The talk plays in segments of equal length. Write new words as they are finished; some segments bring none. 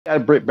got a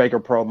Britt Baker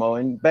promo,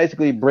 and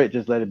basically Britt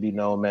just let it be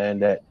known, man,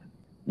 that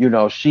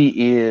she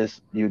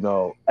is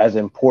as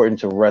important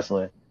to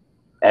wrestling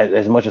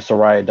as much as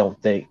Saraya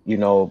don't think.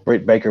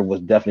 Britt Baker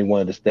was definitely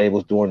one of the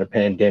stables during the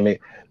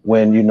pandemic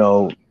when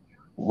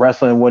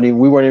wrestling when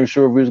we weren't even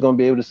sure if we was going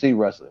to be able to see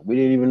wrestling. We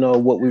didn't even know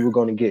what we were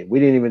going to get. We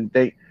didn't even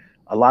think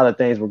a lot of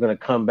things were going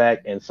to come back,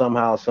 and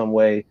somehow, some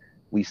way,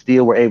 we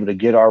still were able to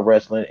get our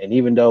wrestling. And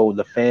even though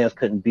the fans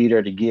couldn't be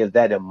there to give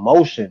that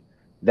emotion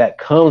that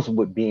comes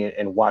with being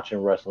and watching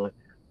wrestling,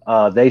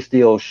 they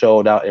still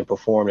showed out and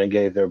performed and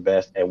gave their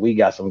best. And we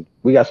got some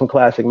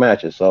classic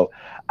matches. So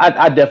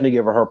I definitely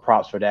give her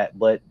props for that.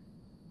 But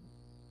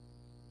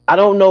I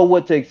don't know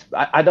what to.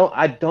 I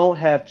don't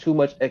have too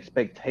much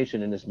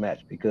expectation in this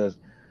match because,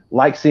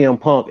 like CM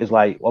Punk is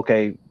like,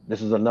 okay,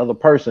 this is another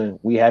person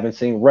we haven't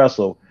seen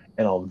wrestle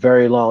in a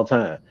very long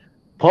time.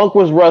 Punk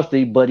was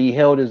rusty, but he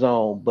held his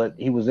own. But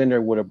he was in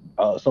there with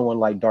someone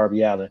like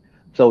Darby Allin,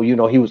 so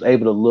he was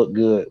able to look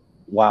good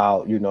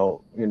while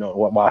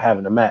while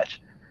having a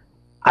match.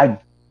 I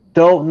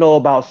don't know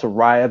about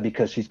Saraya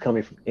because she's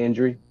coming from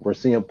injury, where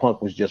CM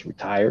Punk was just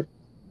retired.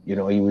 He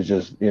was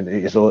just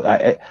so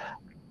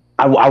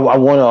I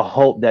want to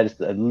hope that it's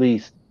at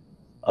least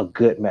a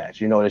good match.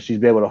 That she's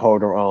be able to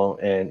hold her own,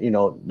 and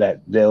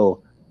that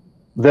they'll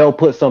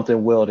put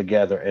something well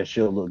together, and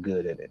she'll look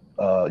good in it.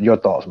 Your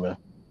thoughts, man?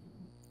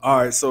 All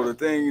right, so the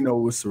thing,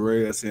 with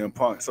Saraya, CM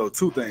Punk. So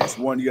two things.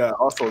 One, you gotta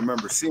also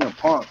remember CM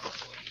Punk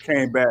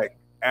came back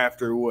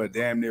after what,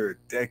 damn near a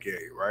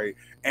decade, right?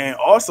 And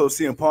also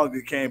CM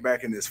Punk came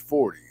back in his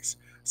 40s.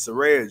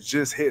 Saraya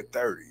just hit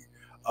 30.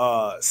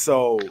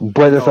 So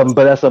But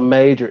that's a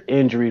major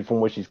injury from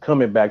where she's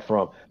coming back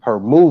from.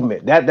 Her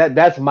movement.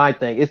 That's my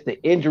thing. It's the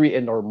injury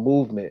and her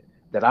movement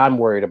that I'm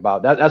worried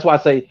about. That's why I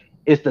say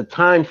it's the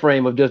time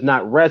frame of just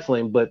not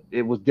wrestling, but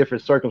it was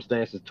different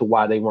circumstances to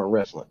why they weren't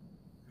wrestling.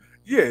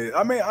 yeah,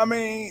 I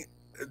mean,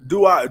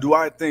 do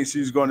I think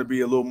she's going to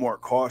be a little more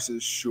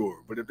cautious? Sure,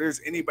 but if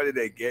there's anybody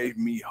that gave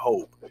me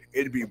hope,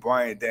 it'd be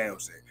Brian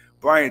Danielson.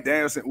 Brian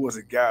Danielson was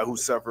a guy who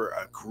suffered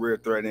a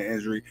career-threatening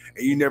injury,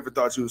 and you never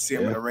thought you would see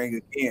him in Yeah. the ring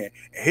again.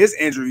 And his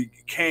injury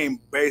came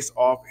based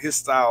off his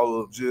style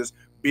of just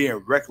being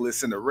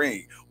reckless in the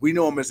ring. We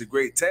know him as a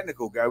great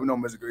technical guy. We know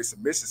him as a great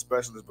submission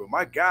specialist, but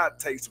my guy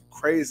takes some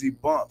crazy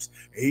bumps.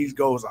 And he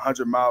goes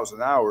 100 miles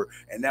an hour,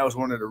 and that was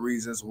one of the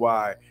reasons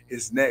why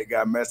his neck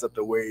got messed up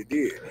the way it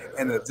did.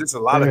 And just a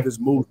lot of Yeah. his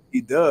moves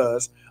he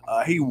does,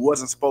 he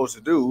wasn't supposed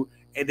to do,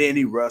 and then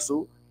he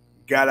wrestled,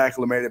 got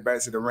acclimated back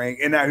to the ring,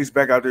 and now he's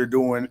back out there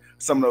doing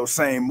some of those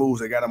same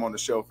moves that got him on the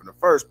shelf in the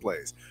first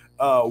place.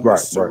 With Right. Right.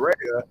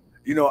 Saraya,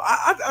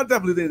 I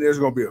definitely think there's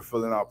going to be a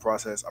filling out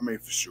process. I mean,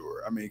 for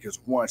sure. I mean, because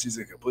one, she's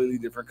in a completely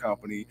different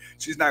company.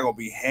 She's not going to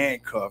be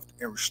handcuffed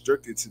and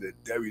restricted to the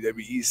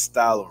WWE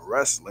style of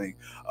wrestling.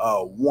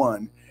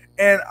 One,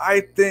 and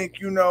I think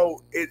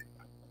it.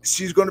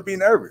 She's going to be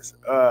nervous.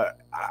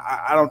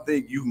 I don't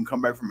think you can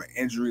come back from an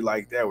injury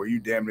like that where you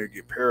damn near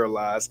get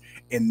paralyzed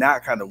and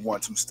not kind of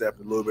want to step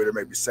a little bit or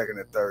maybe second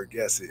and third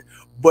guess it.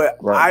 But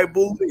Right. I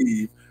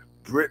believe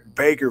Britt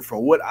Baker,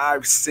 from what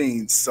I've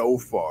seen so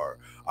far,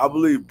 I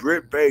believe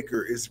Britt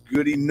Baker is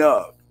good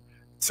enough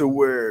to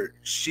where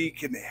she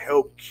can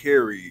help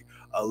carry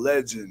a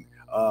legend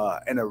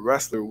and a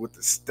wrestler with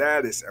the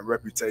status and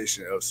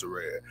reputation of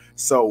Saraya.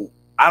 So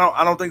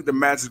I don't think the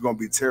match is going to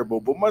be terrible,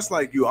 but much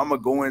like you, I'm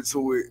gonna go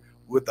into it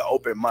with the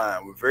open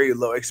mind, with very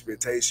low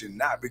expectation,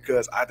 not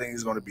because I think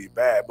it's going to be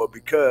bad, but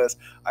because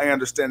I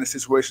understand the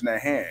situation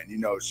at hand.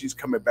 She's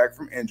coming back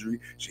from injury.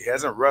 She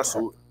hasn't Right.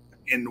 wrestled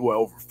in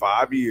over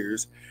 5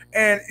 years,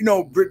 and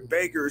Britt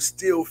Baker is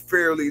still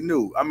fairly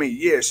new. I mean,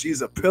 yeah,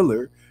 she's a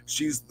pillar,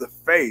 she's the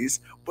face,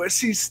 but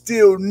she's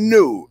still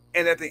new.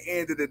 And at the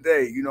end of the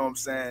day, you know what I'm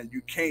saying?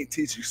 You can't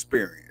teach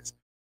experience.